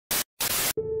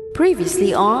Previously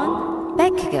on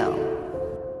BeckyGle.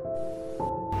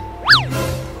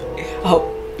 Oh,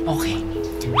 okay.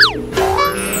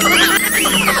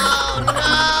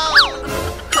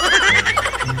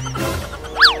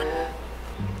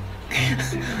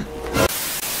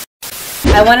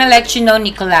 I want to let you know,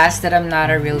 Nicholas, that I'm not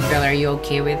a real girl. Are you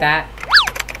okay with that?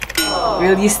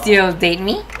 Will you still date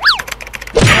me?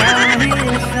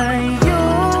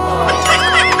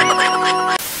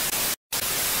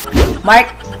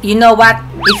 Mark, you know what?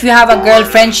 If you have a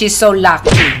girlfriend, she's so lucky.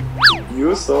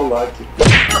 You're so lucky.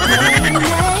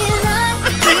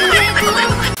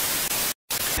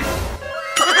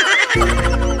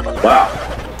 Wow.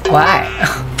 Why?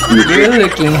 You're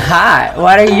looking hot.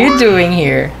 What are you doing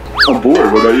here? I'm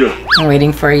bored. What about you? I'm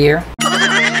waiting for you.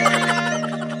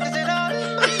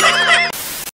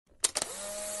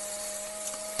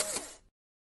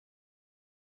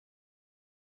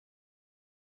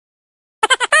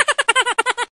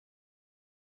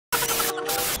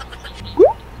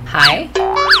 Hi.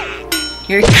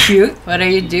 You're cute. What are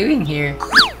you doing here?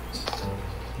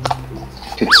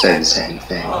 Could say the same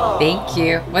thing. Thank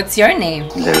you. What's your name?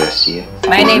 Lewis, you.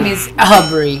 My name is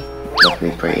Aubrey.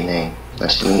 Lovely, pretty name.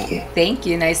 Nice to meet you. Thank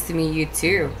you. Nice to meet you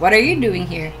too. What are you doing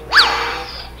here?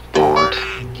 Bored.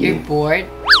 You're bored?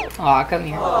 Aw, come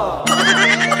here.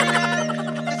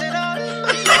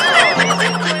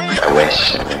 I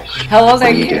wish. How old What are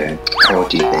are you you? doing? How old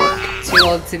do you think? Too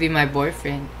old to be my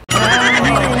boyfriend.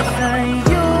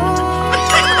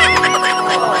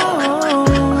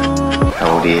 How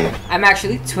old are you? I'm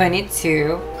actually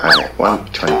 22. Alright, well, I'm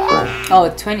 24. Oh,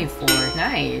 24.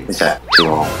 Nice. Is that too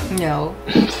old? No.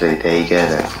 So there you go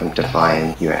then. I'm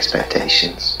defying your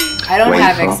expectations. I don't Where you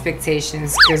have from?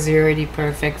 expectations because you're already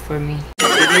perfect for me.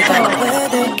 Where are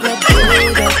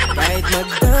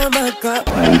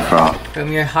you from?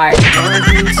 From your heart.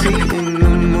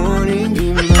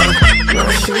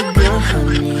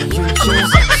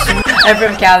 I'm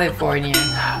from California.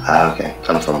 Okay,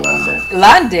 I'm from London.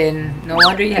 London? No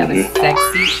wonder you have a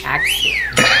sexy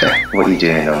accent. What are you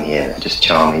doing on here? Just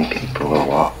charming people or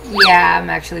what? Yeah, I'm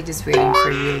actually just waiting for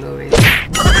you, Louis.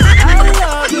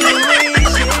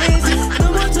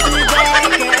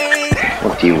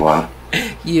 What do you want?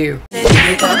 You.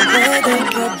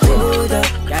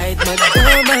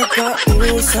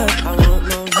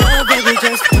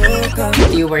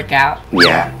 Do you work out?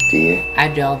 Yeah, do you? I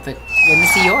don't, but let me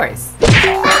see yours.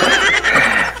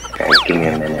 Okay, give me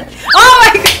a minute. Oh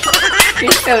my god!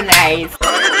 You're so nice.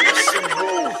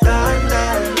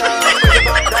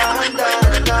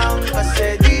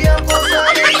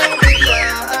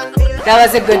 That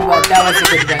was a good one. That was a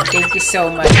good one. Thank you so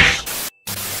much.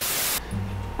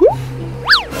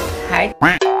 Hi.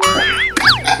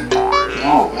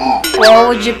 What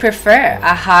would you prefer?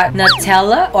 A hot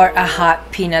Nutella or a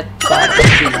hot peanut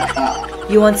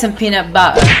butter? You want some peanut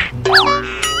butter?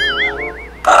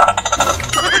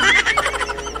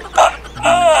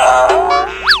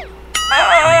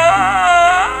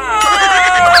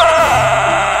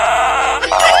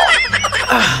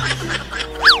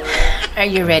 Are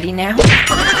you ready now?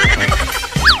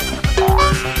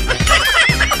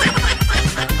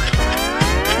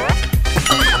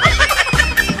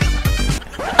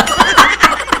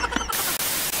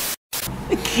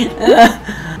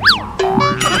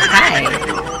 Hi.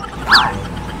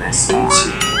 Nice to meet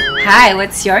you. Hi,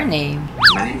 what's your name?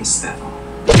 My name is Stefan.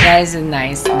 That is a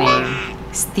nice name.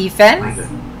 Stephen? My God.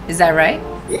 Is that right?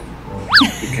 You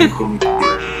can call me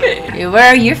Peter. Where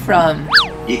are you from?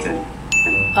 Italy.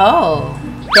 Oh,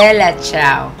 Bella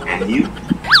ciao. And you?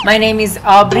 My name is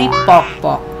Aubrey Powk.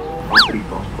 Aubrey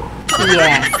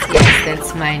Papangap. Yes,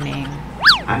 that's my name.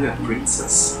 I'm a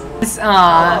princess.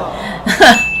 Aw,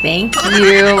 thank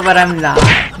you, but I'm not.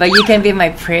 But you can be my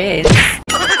prince.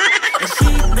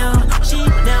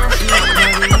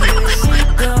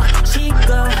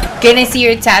 Can I see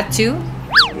your tattoo?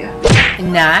 Yeah.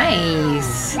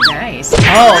 Nice, nice.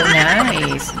 Oh,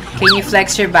 nice. Can you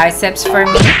flex your biceps for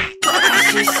me?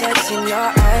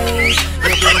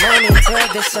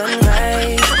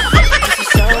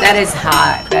 That is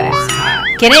hot. That is hot.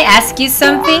 Can I ask you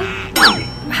something?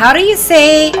 How do you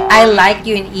say I like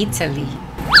you in Italy?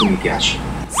 Mi piace.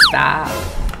 Stop.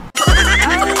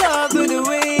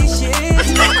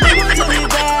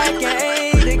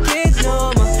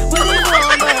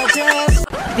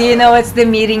 Do you know what's the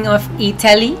meaning of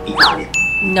Italy? Italia.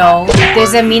 No,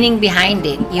 there's a meaning behind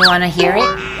it. You wanna hear it?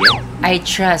 Yeah. I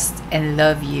trust and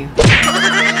love you.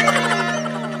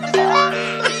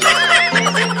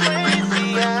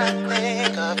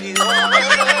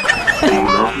 Do you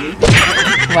love me?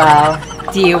 Well,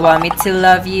 do you want me to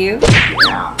love you?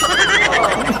 Yeah.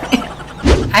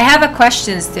 I I have a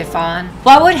question, Stefan.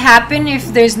 What would happen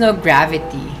if there's no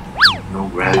gravity? No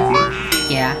gravity.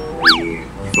 Yeah. We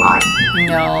fly.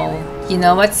 No. You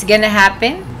know what's gonna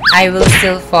happen? I will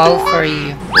still fall for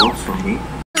you. Both for me.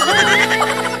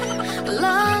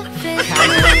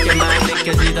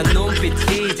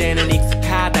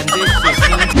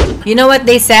 You know what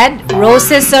they said?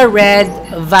 Roses are red,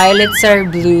 violets are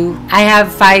blue. I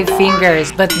have 5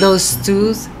 fingers, but those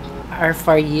 2 are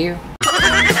for you.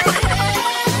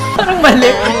 Parang mali.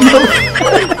 No.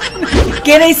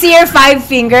 Can I see your 5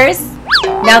 fingers?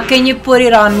 Now can you put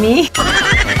it on me?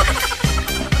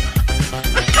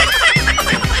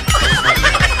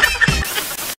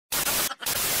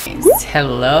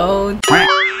 Hello.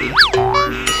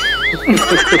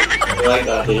 Like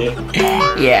that,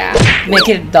 yeah. Yeah. Make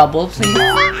it double, please.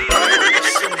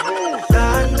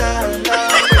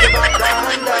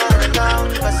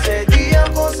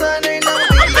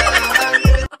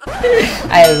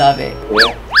 I love it.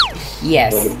 Yeah.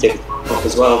 Yes. Let me take it off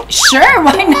as well. Sure,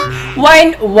 why not?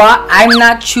 Why? I'm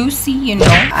not choosy, you know.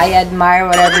 I admire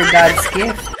whatever God's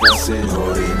gift.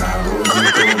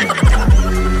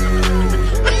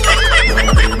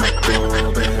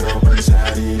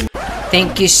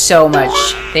 Thank you so much.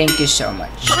 Thank you so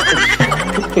much.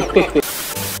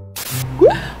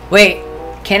 Wait,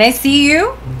 can I see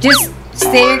you? Just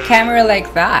stay your camera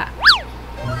like that.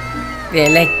 Yeah,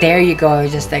 like there you go,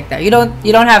 just like that. You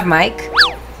don't have mic?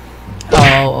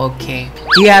 Oh, okay.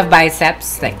 Do you have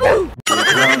biceps like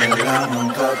that?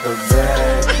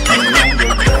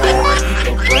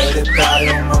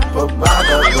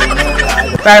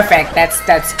 Perfect. That's good.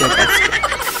 That's good.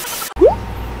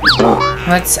 What's up?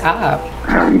 What's up?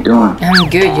 How are you doing? I'm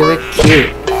good. You look cute.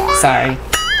 Sorry,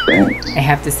 Thanks. I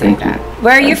have to say Thank that. you.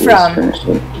 Where are you I just from? finished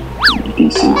it.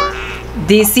 DC.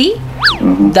 DC?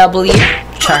 Mhm. W?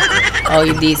 Char. Oh,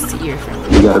 you DC. You're from.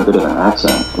 You got a bit of an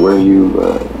accent. Where are you?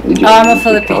 Did you Oh, I'm a live in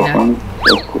Filipino. California?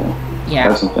 That's cool. I Yeah.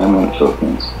 have some family in the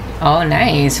Philippines. Oh,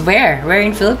 nice. Where? Where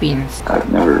in Philippines? I've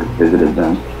never visited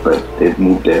them, but they've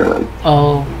moved there like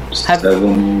Oh, have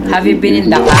 7 or have you 8 been years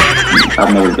in ago. Dakak?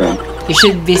 I've never been. You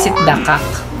should visit Dakak.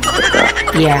 Dakar.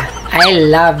 Yeah, I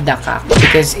love Dakak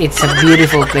because it's a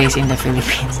beautiful place in the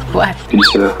Philippines. What? Could you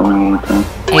say that for me one more time?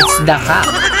 It's Dakak.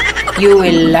 You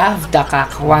will love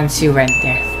Dakak once you went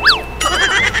there.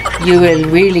 You will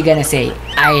really gonna say,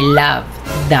 I love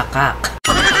Dakak.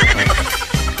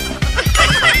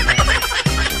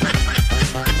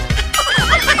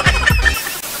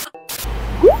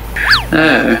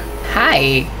 Hey,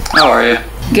 Hi. how are you?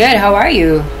 Good, how are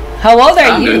you? How old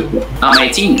are I'm you? good. I'm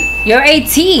 18. You're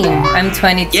 18. I'm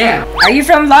 22. Yeah. Are you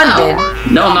from London?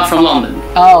 No, I'm not from London.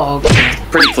 Oh, okay.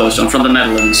 Pretty close. I'm from the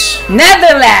Netherlands.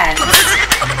 Netherlands!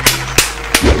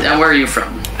 And where are you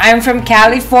from? I'm from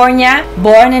California,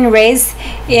 born and raised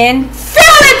in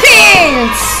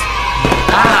Philippines!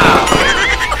 Ah, okay.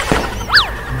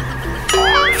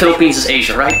 Philippines is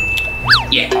Asia, right?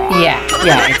 Yeah. Yeah,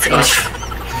 it's Asia.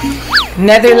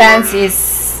 Netherlands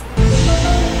is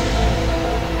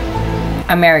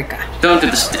America. Don't do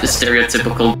the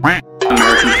stereotypical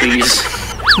American, please.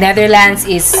 Netherlands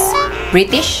is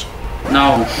British?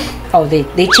 No, Oh, they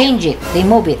change it. They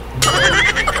move it.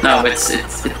 no, it's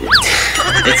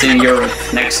in Europe,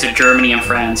 next to Germany and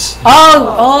France.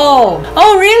 Oh,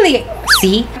 really?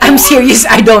 See? I'm serious.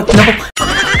 I don't know.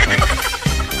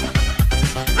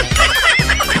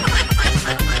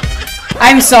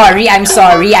 I'm sorry.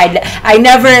 I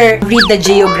never read the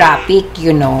geographic,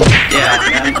 you know. Yeah,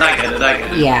 I get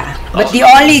it. Yeah. But Oh, the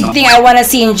only thing I want to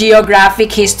see in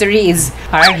geographic history is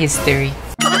our history.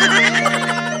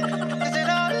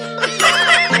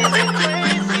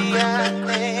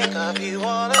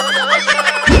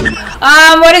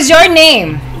 What is your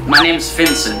name? My name's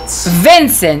Vincent.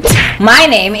 Vincent. My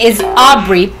name is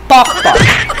Aubrey Powk.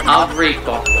 Aubrey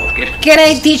Powk. Can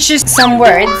I teach you some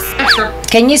words? Yeah, sure.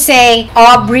 Can you say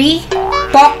Aubrey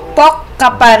Powk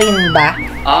ka pa rin ba?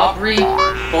 Aubrey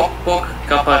Powk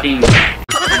ka pa rin ba?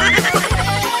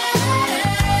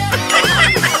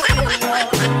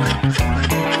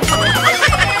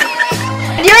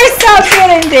 You're so good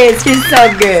in this. You're so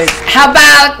good. How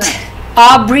about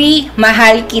Aubrey,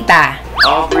 mahal kita?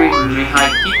 Aubrey, mahal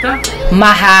kita?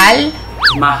 Mahal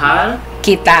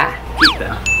kita. Kita.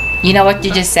 You know what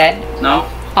you just said? No?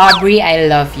 Aubrey, I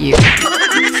love you.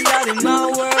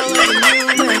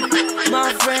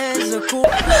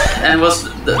 And was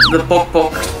the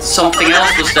Powk something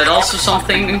else? Was that also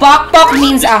something? Powk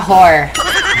means a whore.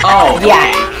 Oh, okay.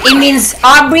 Yeah. It means,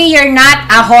 Aubrey, you're not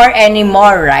a whore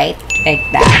anymore, right? Like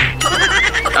that.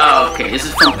 Oh, okay. Is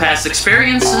it from past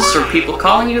experiences or people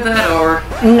calling you that or?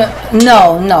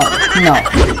 No.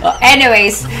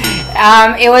 Anyways,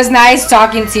 It was nice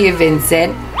talking to you,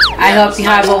 Vincent. I hope you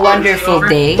have a wonderful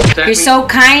day. You're so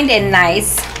kind and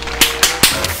nice.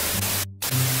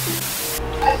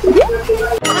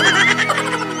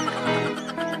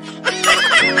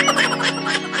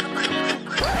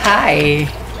 Hi.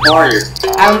 How are you?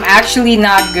 I'm actually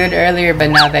not good earlier, but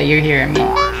now that you're hearing me.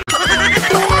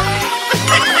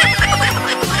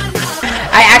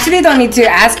 I actually don't need to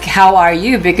ask how are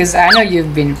you because I know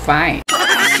you've been fine.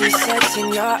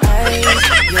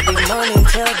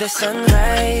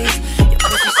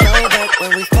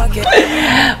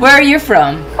 Where are you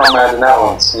from? From the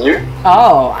Netherlands. And you?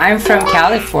 Oh, I'm from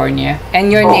California.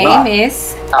 And your name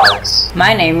is? Alex.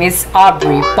 My name is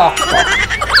Aubrey Powk.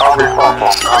 Aubrey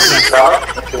Powk. Spell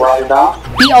it if you write it down.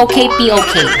 P-O-K,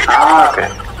 P-O-K. Ah, okay.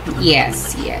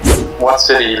 Yes, yes. What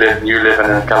city you live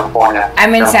in California?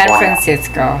 I'm in San California.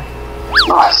 Francisco.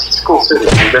 Nice. It's a cool city.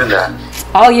 I've been there.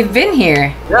 Oh, you've been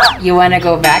here? Yeah. You wanna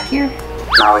go back here?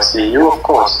 Now I see you, of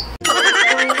course.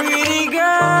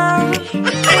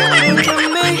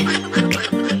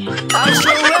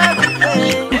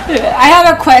 I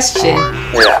have a question.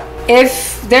 Yeah.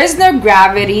 If there's no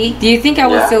gravity, do you think I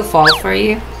will Yeah. still fall for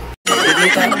you?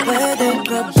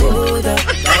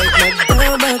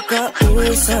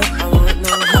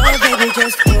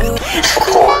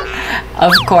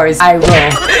 Of course, I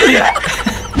will. Yeah.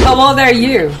 How old are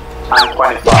you? I'm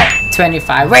 25.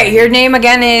 25. Wait, your name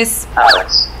again is?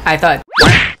 Alex. I thought.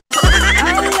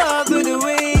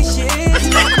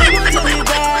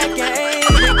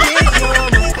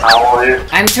 How old are you?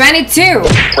 I'm 22.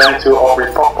 22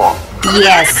 Aubrey Powk.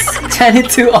 Yes,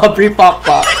 22 Aubrey Powk.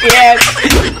 Yes.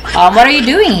 What are you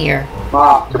doing here?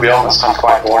 Well, to be honest, I'm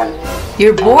quite boring.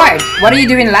 You're bored. What are you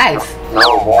doing in life?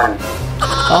 No, boring.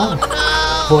 Oh,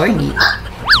 horny.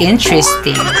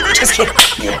 Interesting. Just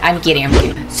kidding. I'm kidding, I'm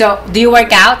kidding. So, do you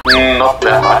work out? Not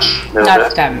that much. Little Not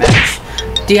bit. that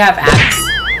much. Do you have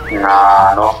abs?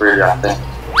 Nah, not really, I think.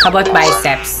 How about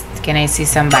biceps? Can I see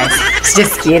some biceps?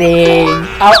 Just kidding.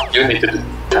 Oh, You need to do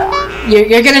that.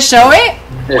 you're gonna show it?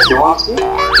 If you want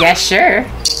to. Yeah, sure.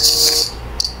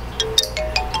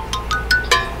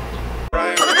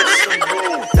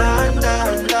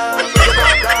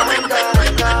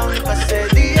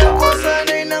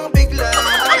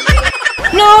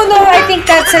 No, I think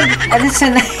that's a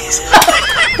nice.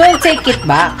 Don't take it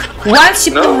back. Once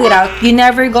you pull it out, you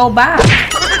never go back.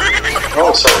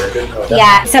 Oh, sorry, I didn't know that.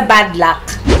 Yeah, it's a bad luck.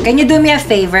 Can you do me a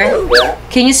favor? Yeah.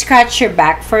 Can you scratch your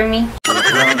back for me?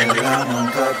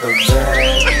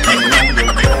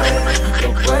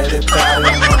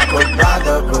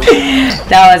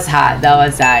 That was hot. That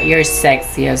was hot. You're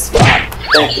sexy as fuck.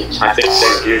 Thank you. I think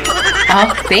thank you.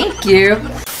 Oh, thank you.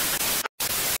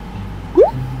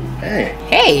 Hey,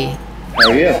 Hey, how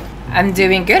are you? I'm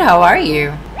doing good. How are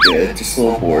you? Good, just a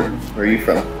little bored. Where are you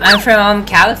from? I'm from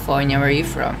California. Where are you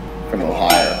from? From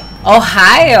Ohio.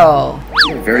 Ohio.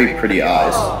 You have very pretty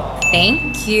eyes.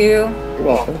 Thank you. You're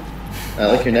welcome. I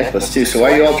like your necklace too, so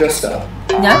why are you all dressed up?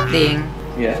 Nothing.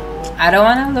 Yeah. I don't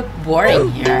want to look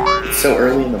boring here. It's so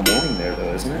early in the morning there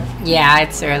though, isn't it? Yeah,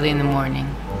 it's early in the morning.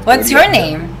 What's do you your have to-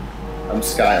 name? I'm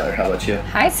Skylar, how about you?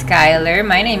 Hi, Skylar.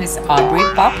 My name is Aubrey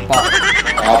Powk.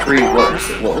 Aubrey, what was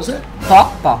it? What was it?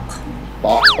 Powk. Bok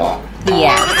Bok.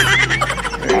 Yeah.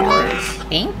 Very nice.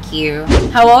 Thank you.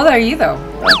 How old are you though?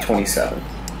 I'm 27.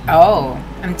 Oh,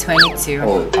 I'm 22.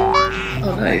 Oh,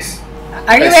 nice.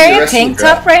 Are you I see the wearing a rest of tank the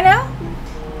crowd. top right now?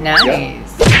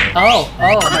 Nice. Oh,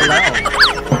 hello.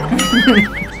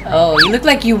 Oh, you look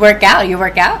like you work out. You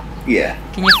work out? Yeah.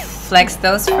 Can you flex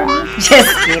those for me?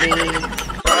 Just kidding.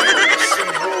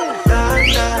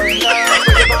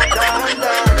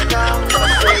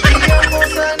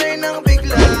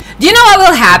 Do you know what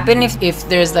will happen if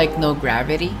there's like no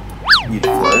gravity? You'd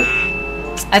float.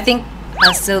 I think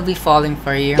I'll still be falling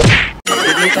for you.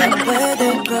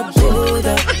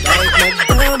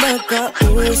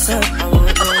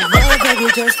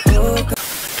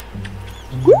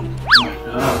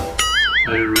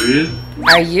 Are you real?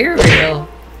 Are you real?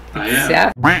 I am.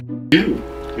 Yeah.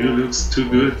 You looks too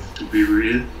good to be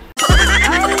real.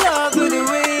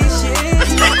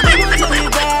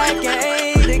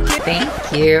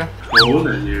 Thank you. How old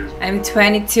are you? I'm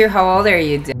 22. How old are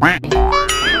you? I'm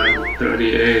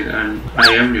 38 and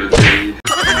I am your daddy.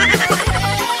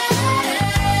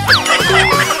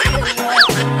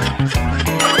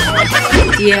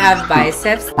 Do you have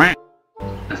biceps? I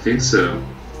think so.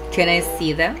 Can I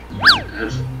see them? I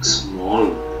have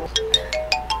small.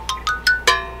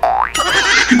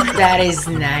 That is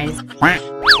nice.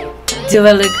 Do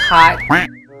I look hot?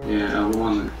 Yeah, I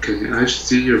wanna. Can I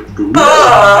see your boobs?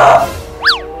 I'm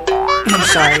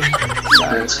sorry.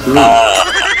 That's good.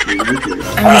 Good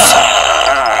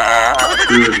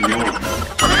lord.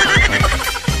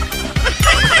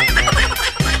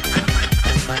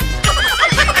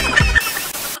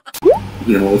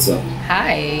 Yo, what's up?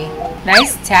 Hi.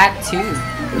 Nice tattoo.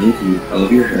 Thank you. I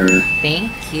love your hair.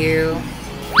 Thank you.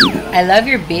 Yeah. I love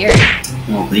your beard.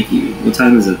 Oh, thank you. What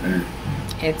time is it there?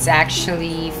 It's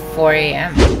actually 4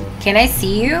 a.m. Can I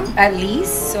see you at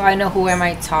least so I know who am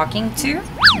I talking to?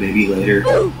 Maybe later.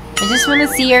 I just want to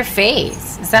see your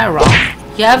face. Is that wrong?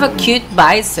 You have a cute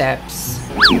biceps.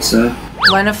 I think so.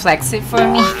 Wanna flex it for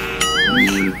me? I'm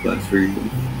gonna flex for you.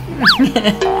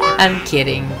 I'm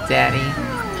kidding, Daddy.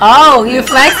 Oh, you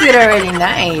flexed it already.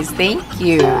 Nice. Thank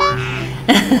you.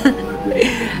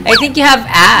 I think you have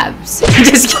abs.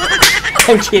 Just kidding.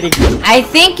 I'm kidding. I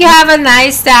think you have a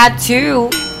nice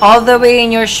tattoo all the way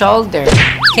in your shoulder.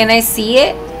 Can I see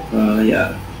it?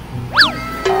 Yeah.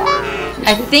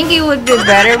 I think it would be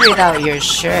better without your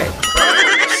shirt.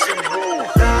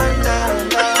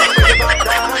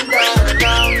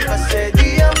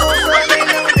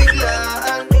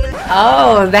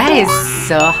 Oh, that is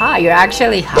so hot. You're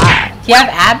actually hot. You have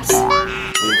abs?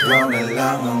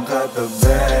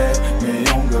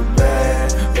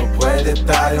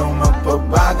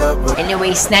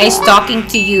 Anyways, nice talking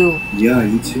to you. Yeah,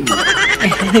 you too.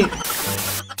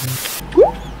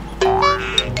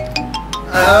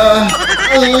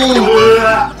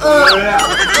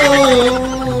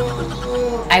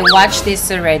 I watched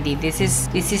this already. This is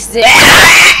the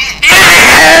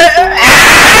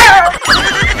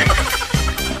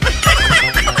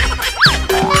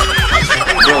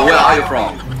Bro, where are you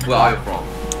from? Where are you from?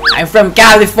 I'm from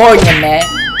California, man.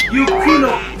 You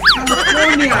Pino,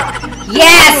 California!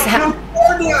 Yes!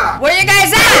 California! Where you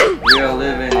guys at? We are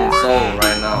living in Seoul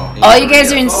right now. Oh, you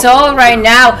guys are in Seoul right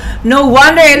now. No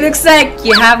wonder it looks like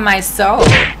you have my soul.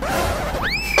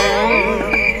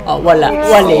 Oh, wala.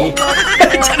 Wale.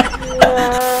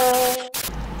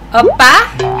 Oppa?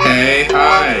 Hey,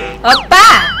 hi.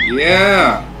 Oppa?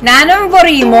 Yeah. Nanong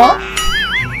Borimo?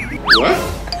 What?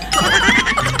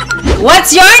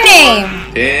 What's your name?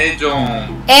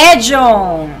 Tayong.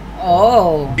 Ejon.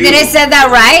 Oh. Did I say that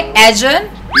right? Ejon?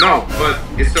 No, but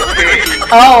it's okay.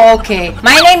 Oh, okay.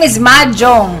 My name is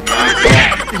Mahjong.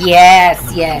 Yes,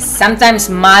 yes. Sometimes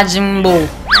Majimbo.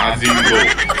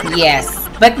 Mazimbo. Yes.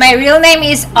 But my real name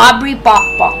is Aubrey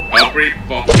Pokpok. Aubrey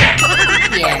Powk.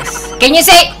 Yes. Can you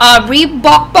say Aubrey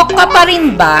Pokpok ka pa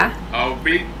rin ba?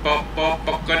 Aubrey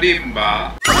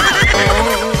Pakadimba.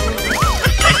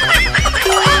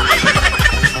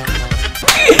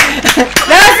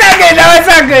 That was so good. That was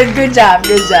so good. Good job.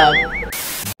 Good job.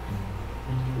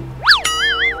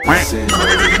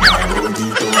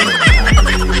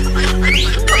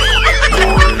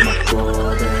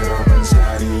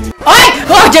 Oy!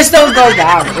 Oh, just don't go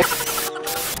down.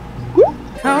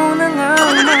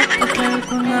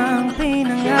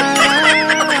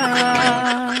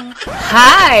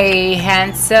 Hi,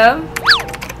 handsome.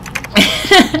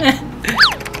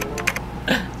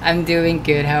 I'm doing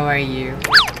good. How are you?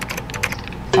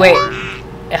 Wait,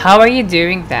 how are you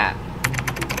doing that?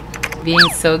 Being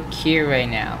so cute right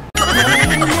now.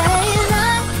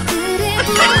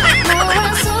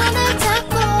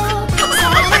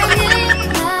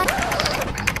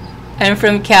 I'm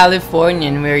from California.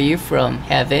 And where are you from?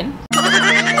 Heaven?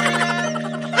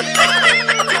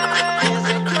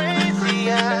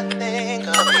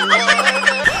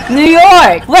 New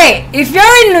York! Wait, if you're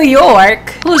in New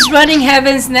York, who's running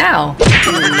Heavens now?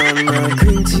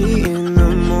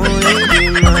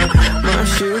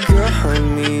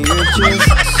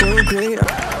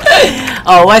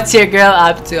 Oh, what's your girl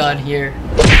up to on here?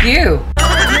 You!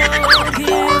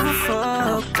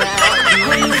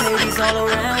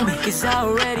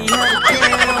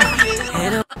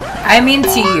 I'm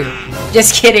into you.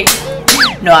 Just kidding.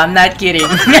 No, I'm not kidding.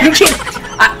 I'm kidding.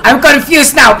 I'm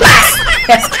confused now. Blast!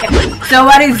 Just kidding. So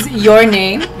what is your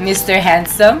name, Mr.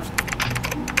 Handsome?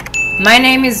 My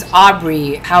name is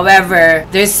Aubrey. However,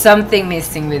 there's something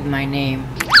missing with my name.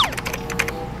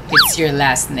 It's your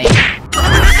last name.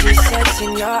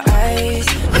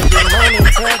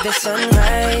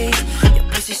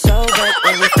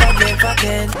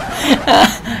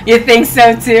 You think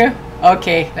so too?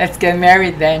 Okay, let's get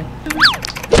married then.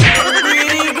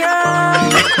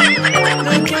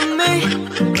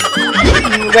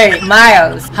 Wait,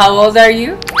 Miles, how old are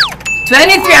you?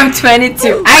 23, I'm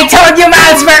 22. I told you,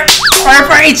 Miles, we're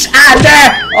for each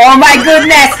other. Oh my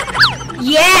goodness.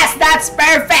 Yes, that's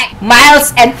perfect.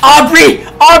 Miles and Aubrey.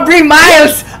 Aubrey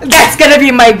Miles. That's gonna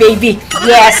be my baby.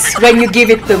 Yes, when you give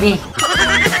it to me.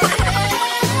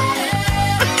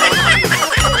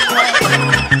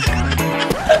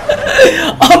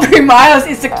 Aubrey Miles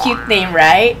is a cute name,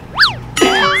 right?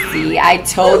 See, I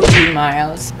told you,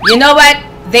 Miles. You know what?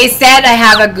 They said I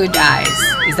have a good eyes.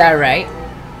 Is that right?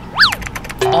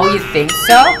 Oh, you think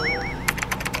so?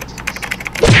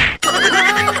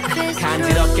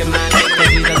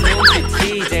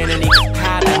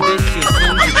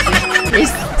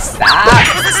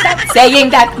 Stop saying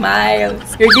that,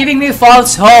 Miles. You're giving me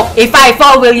false hope. If I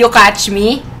fall, will you catch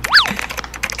me?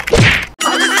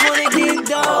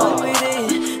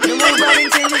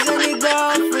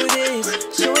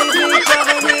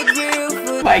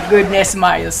 My goodness,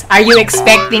 Miles. Are you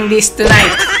expecting this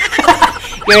tonight?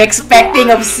 You're expecting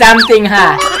of something,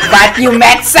 huh? But you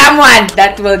met someone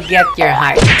that will get your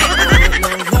heart.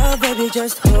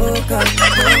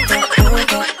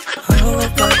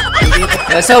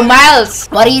 So, Miles,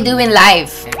 what do you do in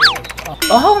life?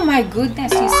 Oh my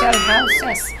goodness, you sell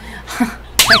houses.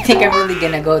 I think I'm really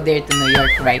gonna go there to New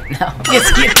York right now.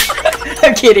 Just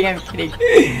kidding. I'm kidding.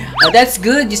 Oh, that's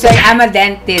good. You said I'm a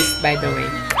dentist, by the way.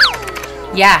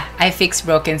 Yeah, I fix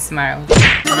broken smiles.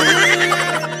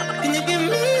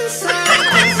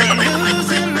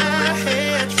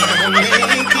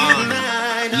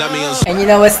 And you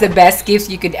know what's the best gift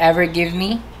you could ever give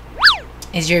me?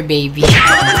 Is your baby.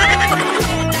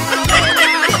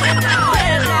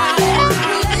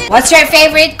 What's your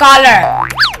favorite color?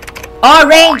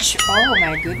 Orange! Oh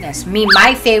my goodness.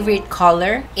 My favorite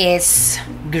color is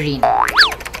green.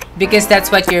 Because that's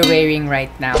what you're wearing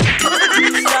right now.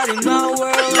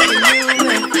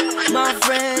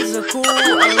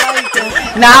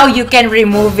 Now you can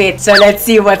remove it. So let's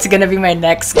see what's gonna be my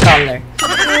next color.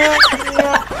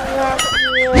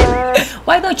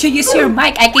 Why don't you use your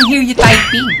mic? I can hear you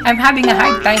typing. I'm having a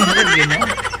hard time here, you know.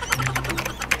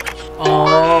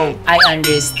 Oh, I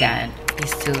understand.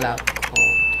 He's too loud.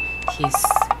 He's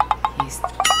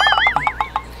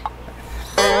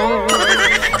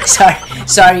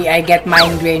sorry, I get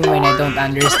migraine when I don't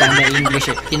understand the English.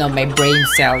 You know, my brain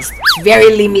cells. It's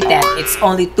very limited. It's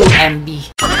only 2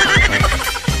 MB.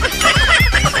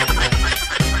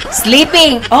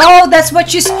 Sleeping. Oh, that's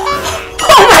what you...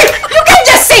 Oh my... You can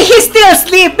just say he's still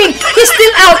sleeping. He's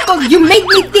still out cold. You make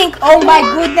me think, oh my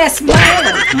goodness,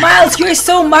 Miles. Miles, you're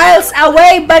so miles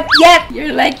away, but yet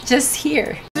you're like just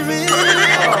here.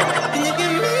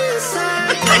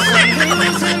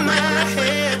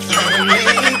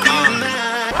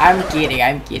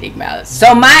 I'm kidding, Miles.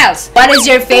 So, Miles, what is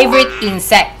your favorite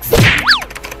insect?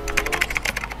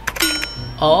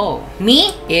 Oh,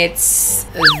 me? It's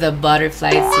the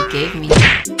butterflies you gave me.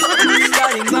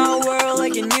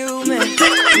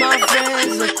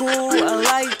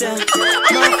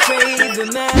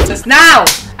 Just now,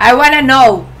 I wanna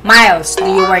know, Miles, do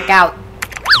you work out?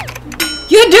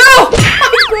 You do!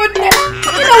 My goodness!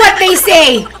 You know what they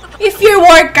say? If you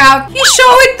work out, you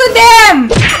show it to them!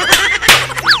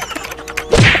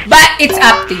 But it's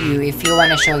up to you if you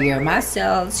wanna show your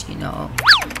muscles, you know.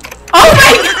 Oh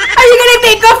my! Are you gonna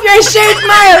take off your shirt,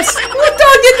 Miles? Who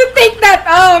told you to take that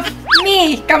off?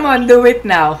 Me! Come on, do it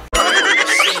now.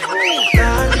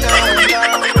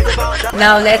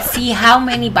 Now let's see how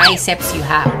many biceps you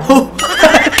have.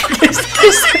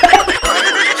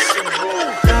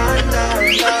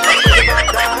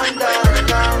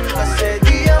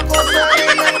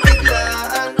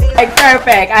 Like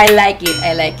perfect. I like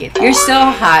it. You're so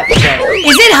hot though.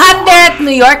 Is it hot there at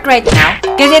New York right now?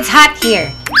 Because it's hot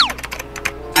here.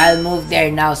 I'll move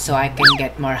there now so I can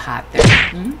get more hotter.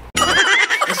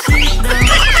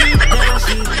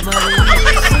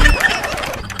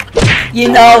 You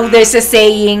know, there's a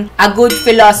saying, a good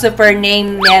philosopher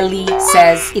named Nelly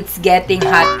says, it's getting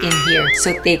hot in here,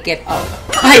 so take it off.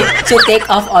 So take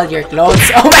off all your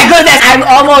clothes. Oh my goodness, I'm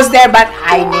almost there, but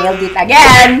I nailed it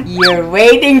again. You're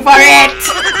waiting for it.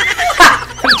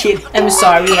 I'm kidding. I'm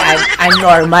sorry, I'm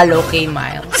normal, okay,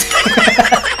 Miles?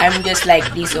 I'm just like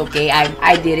this, okay?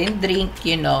 I didn't drink,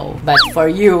 you know. But for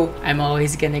you, I'm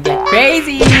always gonna get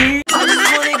crazy. I just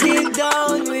wanna get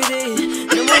down with it.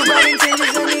 No more body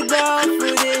changes, I need down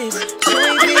for this. So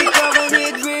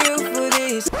real for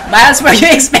this. Miles, were you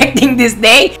expecting this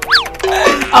day?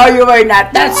 Oh, you were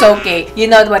not. That's okay. You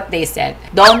know what they said.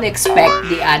 Don't expect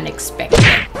the unexpected.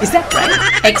 Is that right?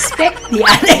 Expect the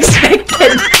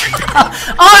unexpected. Oh,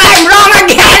 I'm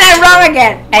wrong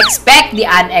again. Expect the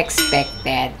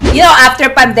unexpected. You know, after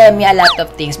pandemic, a lot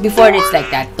of things. Before it's like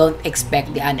that. Don't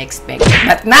expect the unexpected.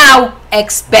 But now,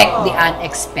 expect the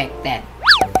unexpected.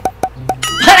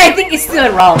 But I think it's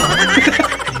still wrong.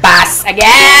 Pass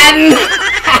again.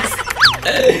 Pass.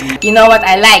 You know what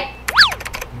I like?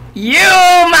 You,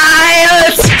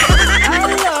 Miles! I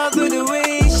love the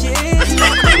way she is.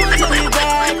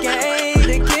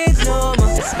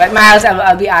 But Miles,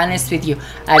 I'll be honest with you.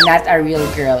 I'm not a real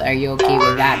girl. Are you okay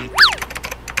with that?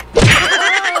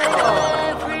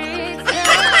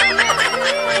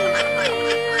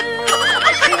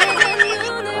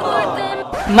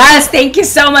 Miles, thank you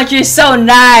so much. You're so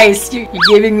nice. You're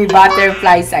giving me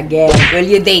butterflies again. Will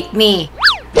you date me?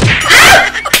 Ah!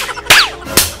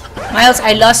 Miles,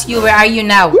 I lost you. Where are you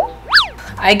now?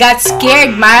 I got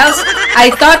scared, Miles. I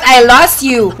thought I lost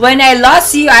you. When I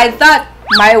lost you, I thought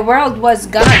my world was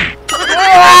gone.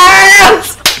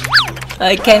 Miles!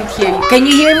 I can't hear you. Can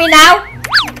you hear me now?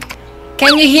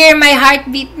 Can you hear my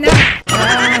heartbeat now?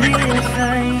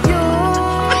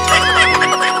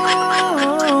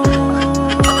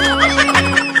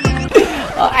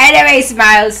 Anyways,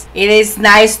 Miles, it is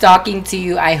nice talking to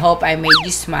you. I hope I made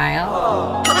you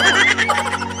smile.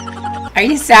 Are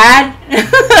you sad?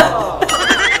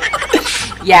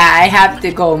 Yeah, I have to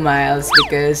go, Miles,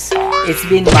 because it's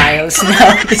been miles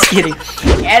now. Just kidding.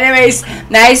 Anyways,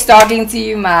 nice talking to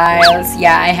you, Miles.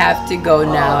 Yeah, I have to go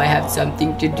now. I have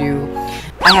something to do.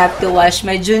 I have to wash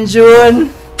my junjun,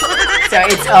 so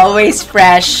it's always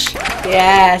fresh.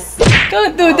 Yes.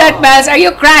 Don't do that, Miles. Are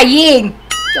you crying?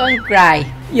 Don't cry.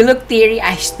 You look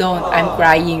teary-eyed. Don't. I'm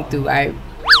crying too.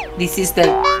 This is the...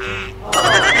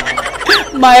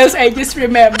 Miles, I just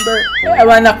remember. I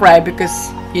wanna cry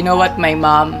because, you know what, my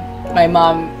mom,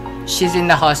 she's in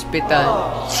the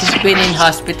hospital. She's been in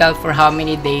hospital for how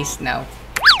many days now?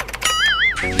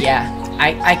 Yeah.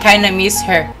 I kinda miss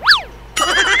her.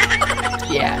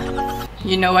 Yeah.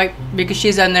 You know why? Because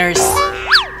she's a nurse.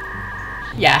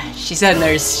 Yeah, she's a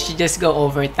nurse. She just go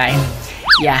overtime.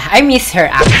 Yeah, I miss her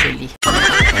actually.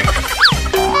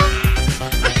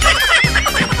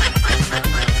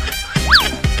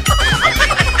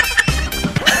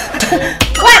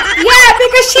 What? Yeah,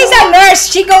 because she's a nurse.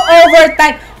 She go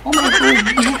overtime. Oh my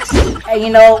goodness. You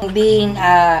know, being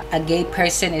a gay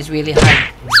person is really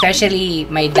hard. Especially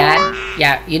my dad.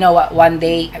 Yeah, you know what? One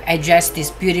day, I dressed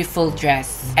this beautiful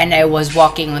dress. And I was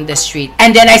walking on the street.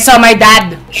 And then I saw my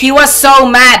dad. He was so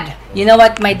mad. You know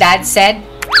what my dad said?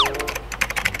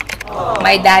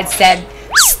 My dad said,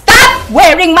 "Stop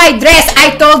wearing my dress!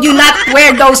 I told you not to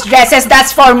wear those dresses.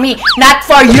 That's for me, not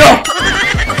for you."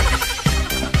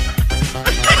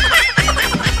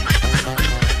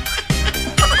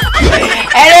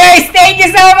 Anyways, thank you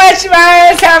so much,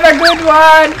 Miles. Have a good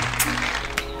one.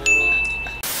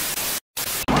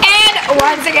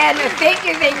 Once again, thank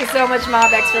you so much mga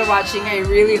Beks for watching. I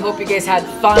really hope you guys had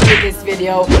fun with this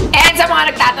video. And sa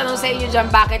mga nagtatanong sa inyo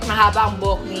dyan, bakit mahaba ang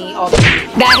buhok ni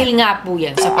Aubrey? Dahil nga po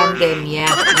yan, sa pandemya.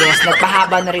 Yes,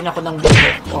 nagpahaba na rin ako ng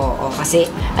buhok. Oo, kasi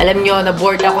alam nyo,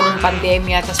 na-bored ako ng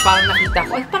pandemya. Tapos parang nakita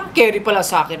ko, ay parang carry pala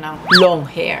sa akin ng long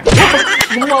hair.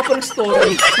 Gumawa ko ng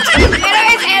story.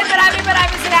 Anyways, and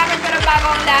maraming salamat. Pero bago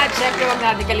ang lahat, syempre huwag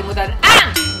natin kalimutan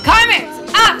ang comments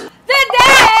of the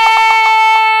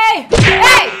day!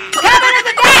 Hey! Comment of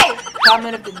the day!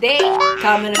 Comment of the day!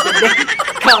 Comment of the day!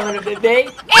 Comment of the day!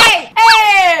 Hey!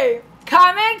 Hey!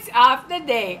 Comments of the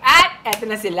day! At eto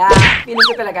na sila. Feeling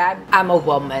ko talaga, I'm a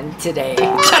woman today.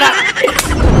 Shut up!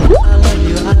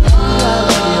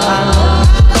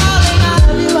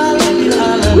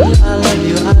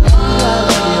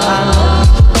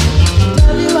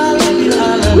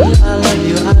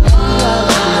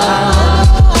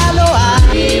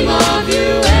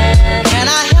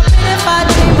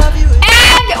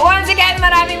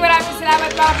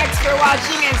 Beks for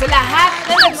watching, and sa lahat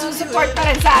na nagsusupport pa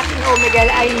rin sa ating Omegle.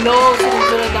 I know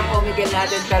sunod-sunod ang Omegle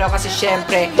natin, pero kasi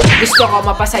syempre gusto ko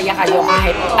mapasaya kayo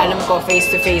kahit alam ko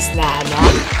face-to-face na, ano?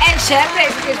 And syempre,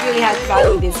 if you really had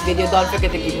fun with this video, don't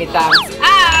forget to give me thumbs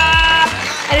up!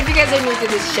 And if you guys are new to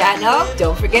this channel,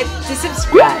 don't forget to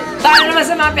subscribe. Para naman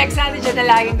sa mga Beks natin dyan na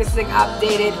laging gustong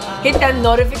updated, hit the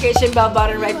notification bell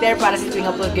button right there para sa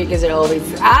tuwing upload ko, because they're always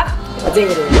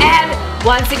updated. And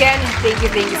once again, thank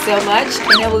you so much,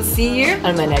 and I will see you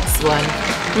on my next one.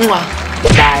 Mwah!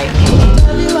 Bye!